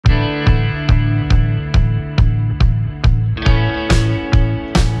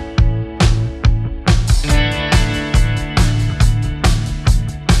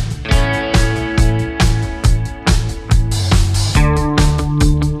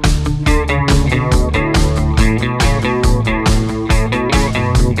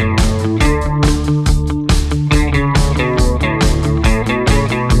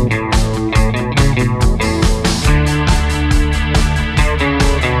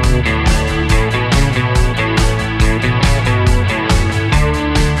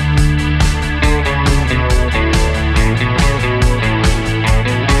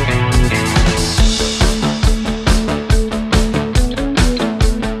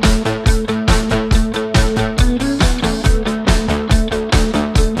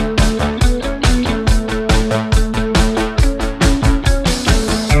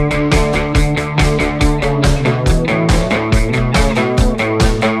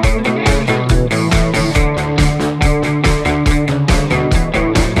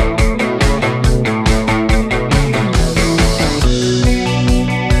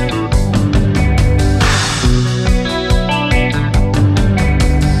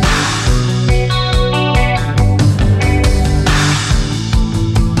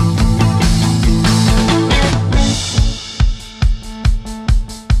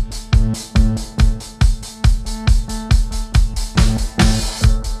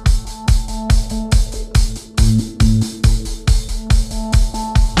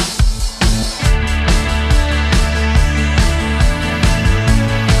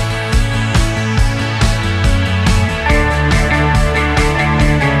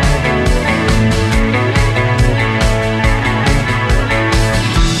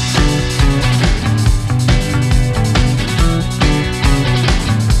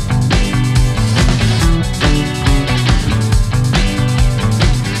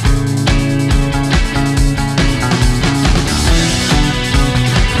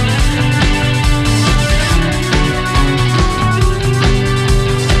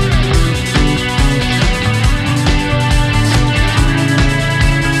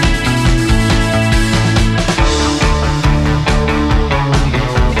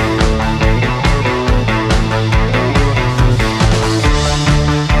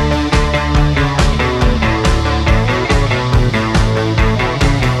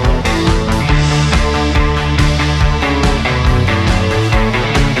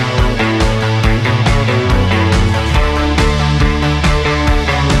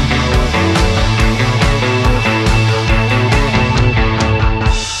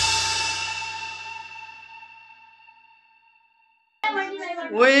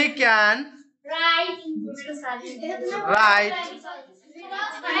we can write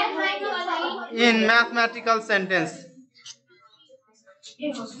in mathematical sentence.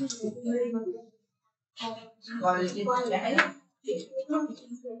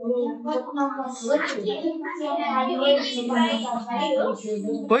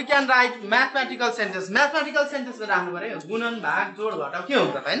 We can write mathematical sentence. Mathematical sentence में राख्नु पर्यो गुणन भाग जोड घटाउ के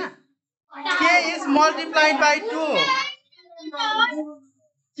हुन्छ त हैन k is multiplied by 2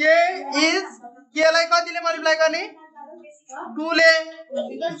 k लाई कतिले मल्टिप्लाई गर्ने 2 ले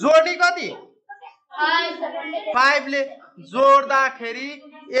जोड्ने कति 5 ले जोड्दाखेरि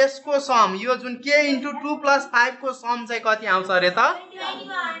यसको सम यो जुन k * 2 + 5 को सम चाहिँ कति आउँछ रे त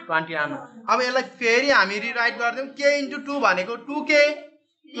 20 आउनु अब यसलाई फेरि हामी रिराइट गर्दियौ k * 2 भनेको 2k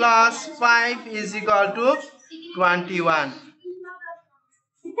 + 5 = 21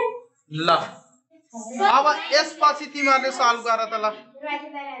 ल अब यसपछि तिमीहरुले सल्भ गर त ल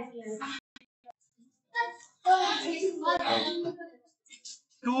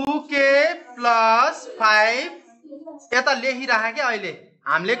 2k + 5 यता लेखिराखे के अहिले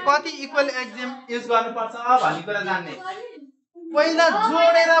हामीले कति इक्वल एक्जिम युज गर्नुपर्छ भन्ने कुरा जान्ने पहिला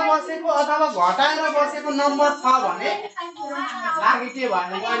जोडेर बसेको अथवा घटाएर बसेको नम्बर छ भने लागि के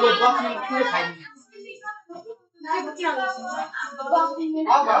भन्ने मैले 10 मिनेट के खाइदिन्छु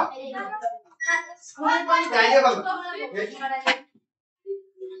अब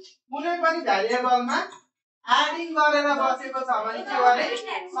कुनै पनि भ्यारिएबलमा एडिङ गरेर बसेको छ भने के गर्ने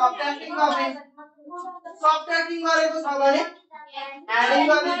सबट्र्याक्टिङ गर्ने सबट्र्याक्टिङ गरेको छ भने एडिङ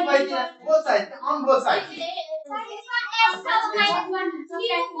गर्ने दुवैतिर both side on both side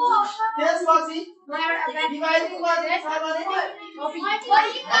त्यसपछि डिवाइडिङ गर्ने छ भने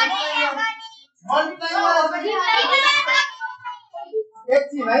मल्टिप्लाई गर्ने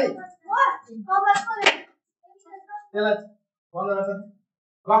एकछिन है त्यसलाई बन्द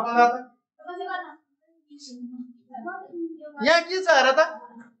गर्छ यहाँ के छ हेर त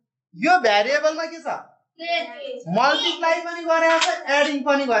यो भ्यारिएबलमा के छ मल्टिप्लाई पनि गरेको छ एडिङ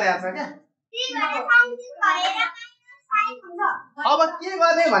पनि गरेको छ क्या अब के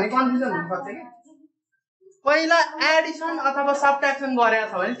गर्ने भने कन्फ्युजन हुन सक्छ के पहिला एडिसन अथवा सबट्र्याक्सन गरेको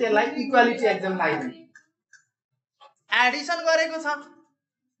छ भने त्यसलाई इक्वालिटी एक्जाम लगाइदिनु एडिसन गरेको छ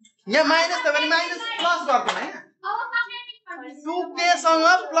यहाँ माइनस त भने माइनस प्लस गर्दैन हैन 2k सँग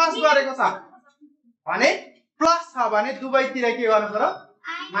प्लस गरेको छ भने प्लस छ भने दुवैतिर के गर्नु पर्यो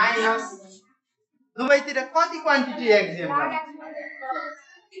माइनस दुवैतिर कति क्वान्टिटी एक्जाम गर्ने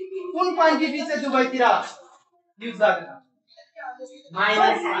कुन क्वान्टिटी चाहिँ दुवैतिर युज गर्ने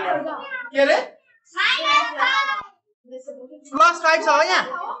माइनस के रे प्लस 5 छ हो यहाँ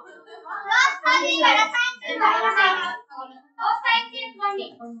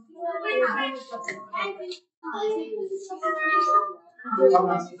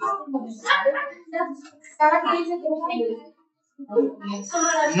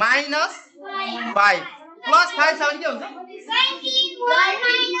माइनस 5 प्लस 5 छ भने के हुन्छ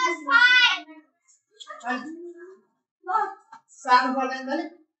सानो पर्दैन नि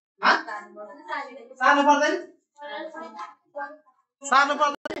सानो पर्दैन सानो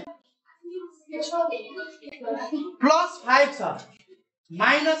पर्दैन प्लस 5 छ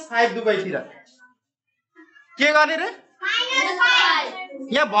माइनस 5 दुवैतिर के गर्ने रे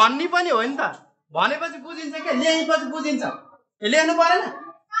यहाँ भन्ने पनि हो नि त भनेपछि बुझिन्छ के लेखेपछि बुझिन्छ लेख्नु परेन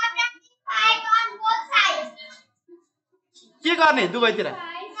के गर्ने दुवैतिर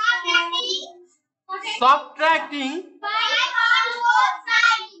सबट्र्याक्टिङ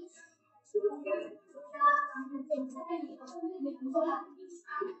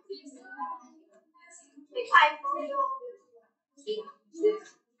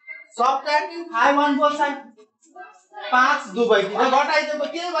सबट्र्याक्टिङ 5 on both side 5 दुवैतिर घटाइदिएको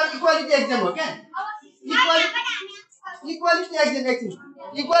के भने इक्वालिटी एक्जाम हो क्या इक्वालिटी एक्जाम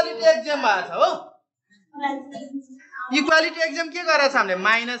इक्वालिटी एक्जाम भएको छ हो इक्वालिटी एक्जाम के गरेछ हामीले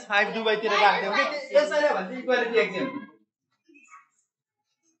 -5 दुवैतिर राख्दियौ के यसैले भन्छ इक्वालिटी एक्जाम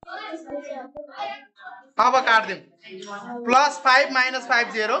अब काट्दियौ +5 -5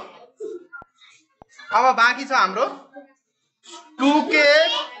 0 अब बाँकी छ हाम्रो 2k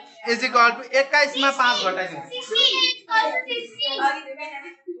 = 21 मा 5 घटाइदियौ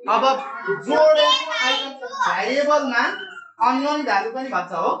अब जोडेको आइटम भ्यारिएबलमा अननोन भ्यालु पनि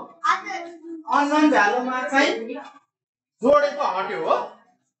भन्छ हो अननोन भ्यालुमा चाहिँ जोडेको हट्यो हो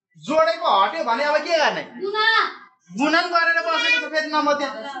जोडेको हट्यो भने अब के गर्ने गुणन गरेर बसेको छ फेरि नम्बर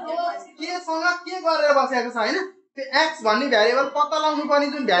त्यहाँ के सँग के गरेर बसेको छ हैन त्यो x भन्ने भ्यारिएबल पत्ता लगाउनु पर्ने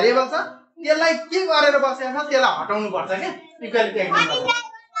जुन भ्यारिएबल छ त्यसलाई के गरेर बसेको छ त्यसलाई हटाउनु पर्छ के इक्वालिटी एक्जाम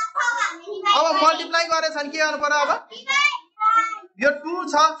अब मल्टिप्लाई गरेछन् के गर्नु पर्यो अब यो 2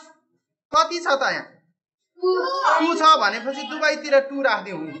 छ कति छ त यहाँ 2 छ भनेपछि दुवैतिर 2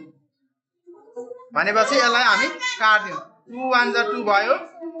 राख्दियौ भनेपछि यसलाई हामी काट्दियौ 2 1 जा 2 भयो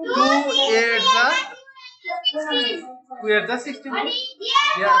 2 8 जा 2 8 जा 16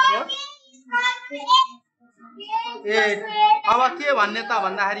 therefore 8 अब के भन्ने त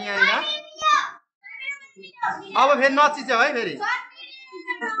भन्दाखेरि यहाँ अब फेरि नचिच्यो है फेरि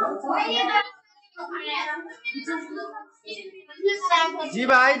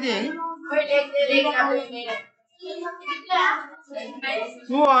dividing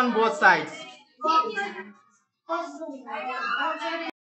 2 on both sides